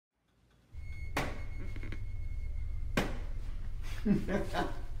Come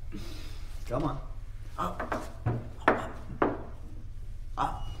on. Up.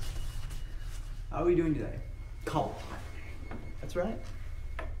 Up. How are we doing today? Call. That's right.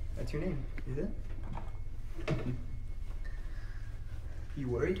 That's your name, is it? You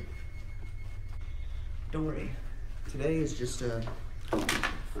worried? Don't worry. Today is just a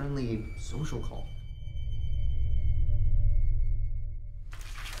friendly social call.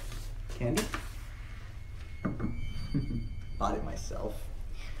 Candy? Bought it myself.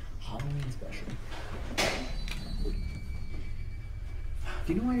 Halloween special. Do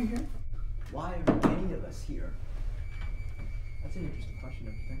you know why you're here? Why are any of us here? That's an interesting question,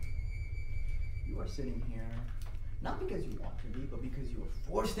 don't you think? You are sitting here, not because you want to be, but because you were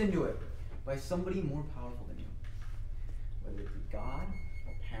forced into it by somebody more powerful than you. Whether it be God,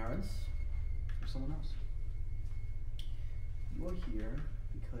 or parents, or someone else. You are here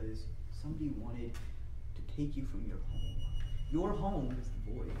because somebody wanted to take you from your home. Your home is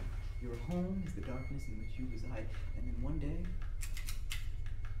the void. Your home is the darkness in which you reside. And then one day,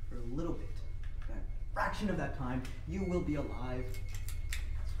 for a little bit, that fraction of that time, you will be alive. It's a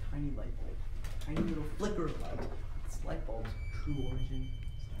tiny light bulb, a tiny little flicker of light. This light bulb's true origin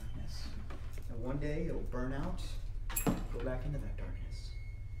is darkness. And one day it'll burn out, go back into that darkness.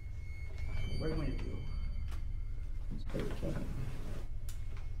 What we're going to do is play the game.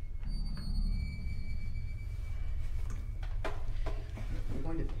 We're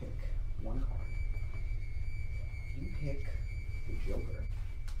going to pick one card. You pick the Joker.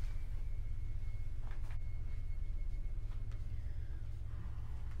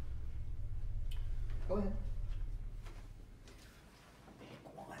 Go ahead. Pick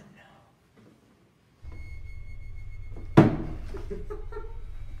one.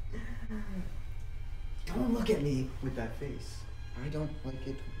 Don't look at me with that face. I don't like it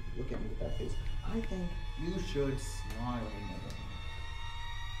when you look at me with that face. I think you should smile more.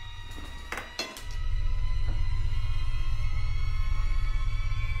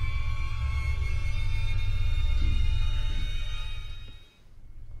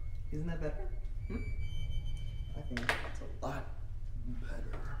 Isn't that better? I think it's a lot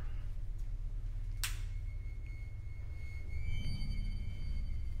better.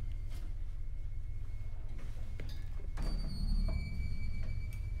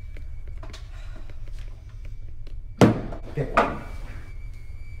 Pick one.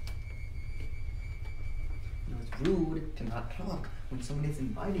 You know, it's rude to not talk when someone has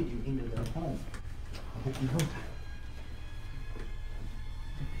invited you into their home. I hope you know that.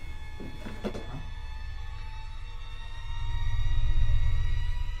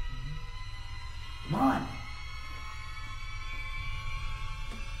 Come on!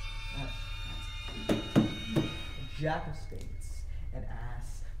 That's a jack of spades, an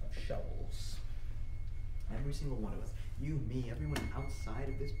ass of shovels. Every single one of us, you, me, everyone outside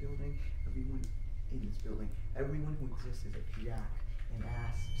of this building, everyone in this building, everyone who exists is a jack, an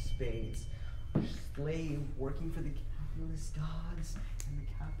ass of spades, a slave working for the capitalist gods and the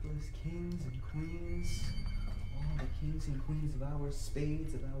capitalist kings and queens. All the kings and queens of our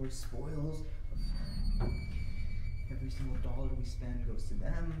spades, of our spoils. Every single dollar we spend goes to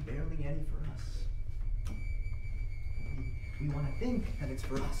them, barely any for us. We want to think that it's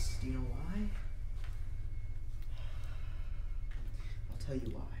for us. Do you know why? I'll tell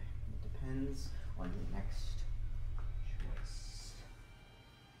you why. It depends on your next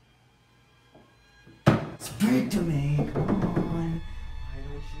choice. Speak to me, come on. Why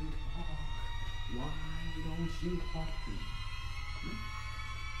don't you talk? Why don't you talk to me?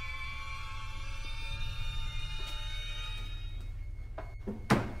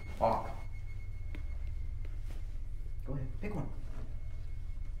 Talk. Go ahead, pick one.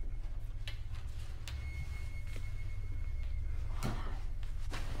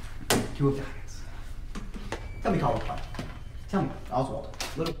 Two of diamonds. Tell me, Cauliflower. Tell me, Oswald.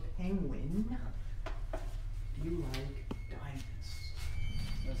 Little penguin. Do you like diamonds?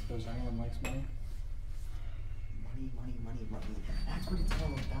 I suppose anyone likes money. Money, money, money, money. That's what it's all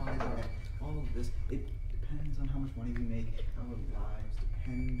about, isn't it? All of this, it depends on how much money we make. Our lives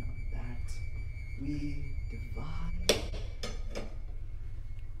depend on that. We divide.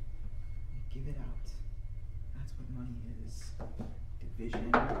 We give it out. That's what money is. Division,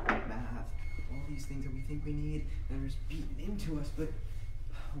 math, all these things that we think we need that are just beaten into us, but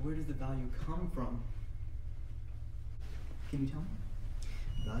where does the value come from? Can you tell me?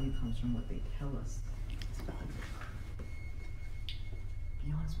 Value comes from what they tell us is valuable.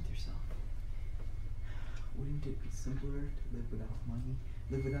 Be honest with yourself. Wouldn't it be simpler to live without money,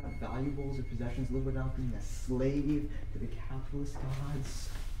 live without valuables or possessions, live without being a slave to the capitalist gods?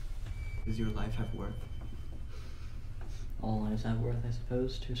 Does your life have worth? All lives have worth, I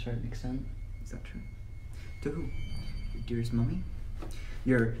suppose, to a certain extent. Is that true? To who? Your dearest mummy?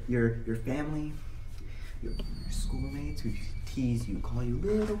 Your family? Your schoolmates who tease you, call you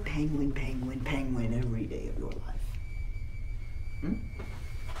little penguin, penguin, penguin every day of your life? Hmm?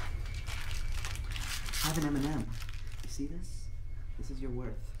 Have an M&M. You see this? This is your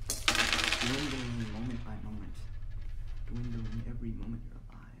worth. Dwindling moment by moment. Dwindling every moment you're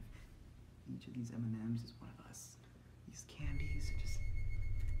alive. Each of these M&Ms is one of us. These candies are just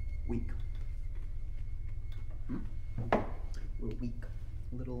weak. We're weak.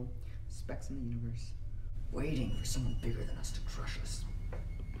 Little specks in the universe. Waiting for someone bigger than us to crush us.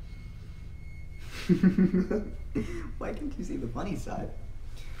 Why can't you see the funny side?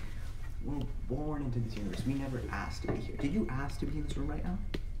 We're born into this universe. We never asked to be here. Did you ask to be in this room right now?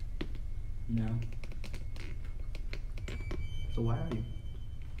 No. So why are you?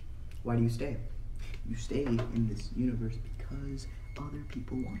 Why do you stay? You stay in this universe because other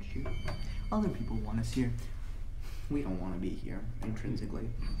people want you. Other people want us here. We don't want to be here intrinsically.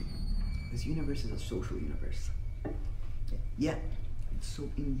 This universe is a social universe. Yet, it's so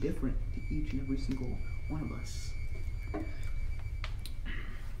indifferent to each and every single one of us.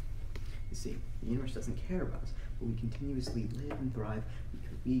 You see, the universe doesn't care about us, but we continuously live and thrive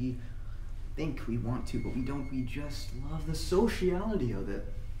because we think we want to, but we don't. We just love the sociality of it.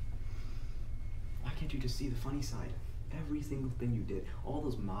 Why can't you just see the funny side? Every single thing you did, all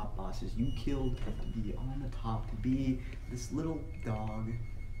those mob bosses you killed to be on the top, to be this little dog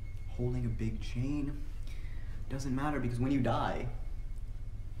holding a big chain, doesn't matter because when you die,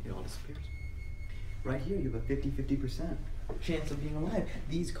 it all disappears. Right here, you have a 50% chance of being alive.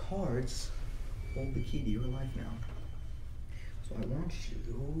 These cards hold the key to your life now. So I want you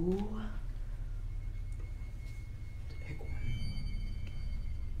to pick one.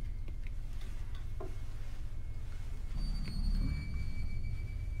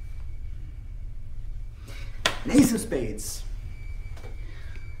 An ace of spades.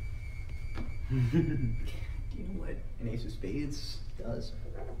 Do you know what an ace of spades does?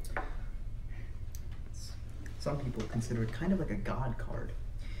 Some people consider it kind of like a god card.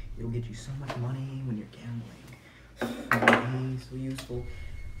 It'll get you so much money when you're gambling. Money, so useful.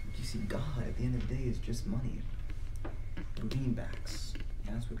 But you see, God, at the end of the day, is just money. Greenbacks.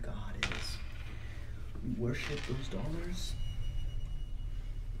 That's what God is. You worship those dollars.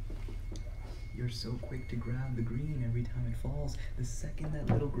 You're so quick to grab the green every time it falls. The second that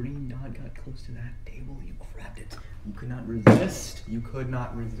little green dot got close to that table, you grabbed it. You could not resist. You could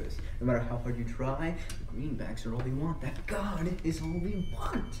not resist. No matter how hard you try, the greenbacks are all we want. That God is all we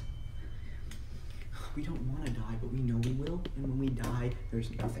want. We don't want to die, but we know we will. And when we die, there's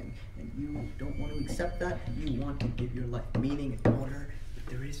nothing. And you don't want to accept that. You want to give your life meaning and order, but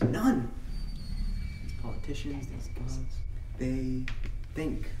there is none. These politicians, these gods, they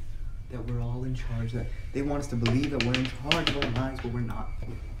think that we're all in charge, that they want us to believe that we're in charge of our lives, but we're not.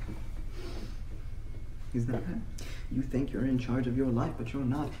 Isn't that right? You think you're in charge of your life, but you're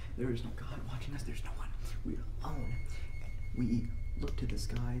not. There is no God watching us. There's no one. We're alone. We look to the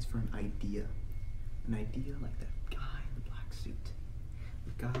skies for an idea. An idea like that guy in the black suit.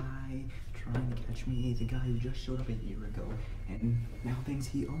 The guy trying to catch me, the guy who just showed up a year ago, and now thinks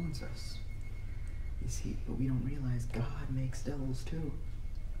he owns us. You see, but we don't realize God makes devils too.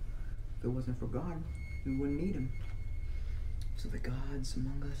 If it wasn't for God, we wouldn't need him. So the gods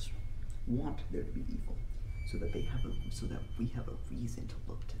among us want there to be evil, so that we have a reason to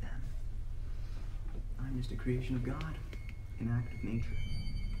look to them. I'm just a creation of God, an act of nature.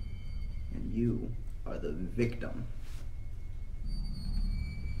 And you are the victim.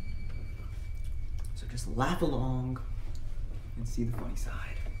 So just laugh along and see the funny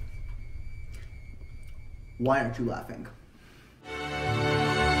side. Why aren't you laughing?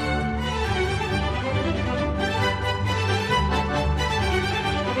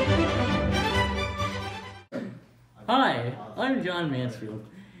 Hi, I'm John Mansfield,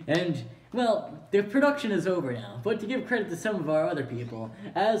 and, well, the production is over now, but to give credit to some of our other people,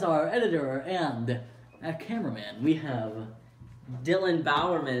 as our editor and cameraman, we have Dylan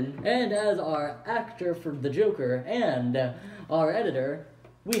Bowerman. and as our actor for the Joker and our editor,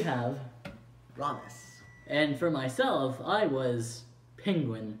 we have, Ramis. and for myself, I was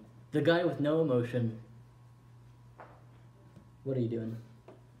Penguin, the guy with no emotion. What are you doing?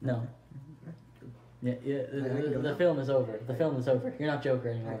 No. Yeah, the film is over. The film is over. You're not Joker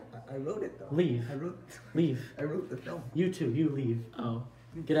anymore. I wrote it though. Leave. Leave. I wrote the film. You too. You leave. Oh.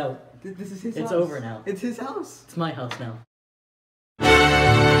 Get out. This is his house. It's over now. It's his house. It's my house now.